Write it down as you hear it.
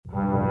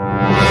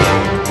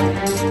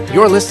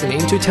You're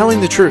listening to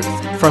Telling the Truth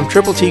from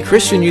Triple T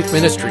Christian Youth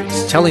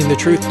Ministries, telling the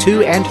truth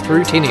to and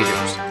through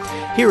teenagers.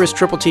 Here is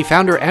Triple T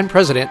founder and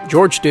president,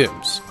 George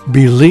Dooms.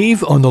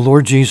 Believe on the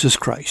Lord Jesus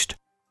Christ.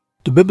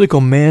 The biblical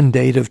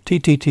mandate of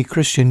TTT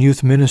Christian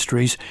Youth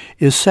Ministries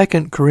is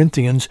 2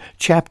 Corinthians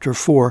chapter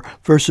 4,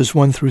 verses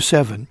 1 through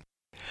 7.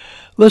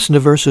 Listen to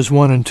verses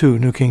 1 and 2,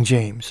 New King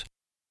James.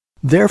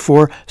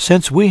 Therefore,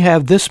 since we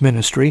have this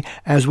ministry,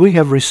 as we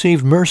have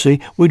received mercy,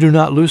 we do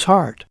not lose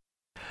heart.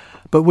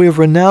 But we have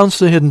renounced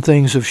the hidden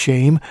things of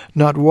shame,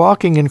 not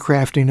walking in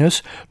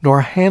craftiness,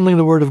 nor handling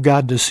the word of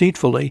God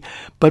deceitfully,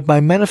 but by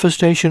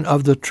manifestation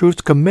of the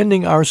truth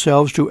commending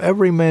ourselves to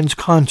every man's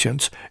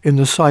conscience in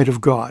the sight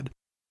of God.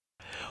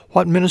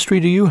 What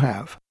ministry do you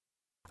have?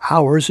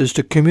 Ours is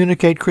to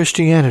communicate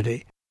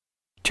Christianity,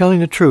 telling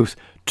the truth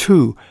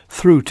to,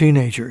 through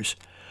teenagers.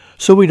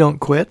 So we don't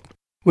quit,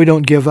 we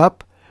don't give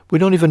up, we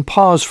don't even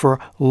pause for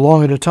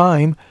long at a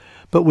time,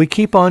 but we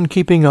keep on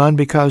keeping on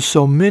because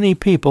so many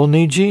people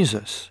need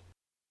Jesus.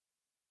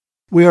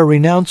 We are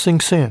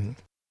renouncing sin.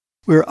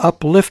 We are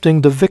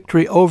uplifting the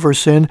victory over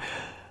sin,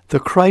 the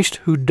Christ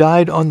who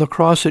died on the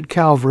cross at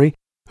Calvary,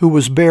 who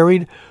was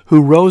buried,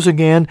 who rose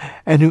again,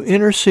 and who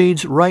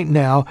intercedes right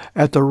now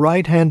at the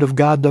right hand of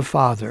God the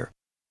Father.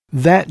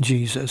 That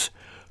Jesus,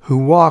 who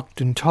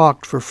walked and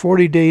talked for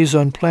 40 days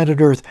on planet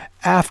Earth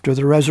after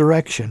the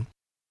resurrection.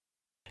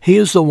 He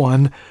is the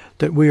one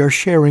that we are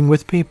sharing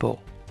with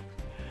people.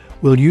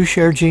 Will you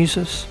share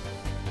Jesus?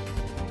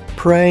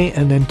 Pray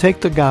and then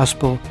take the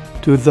gospel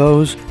to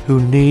those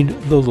who need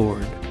the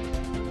Lord.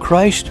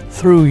 Christ,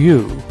 through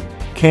you,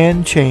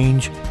 can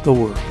change the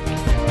world.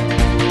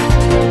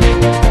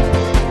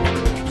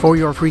 For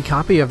your free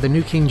copy of the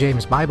New King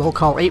James Bible,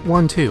 call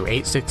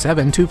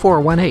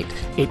 812-867-2418,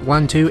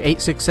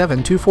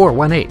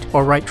 812-867-2418,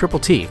 or write Triple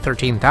T,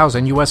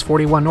 13,000 U.S.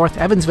 41 North,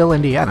 Evansville,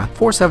 Indiana,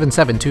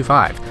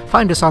 47725.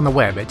 Find us on the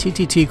web at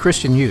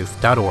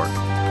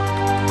tttchristianyouth.org.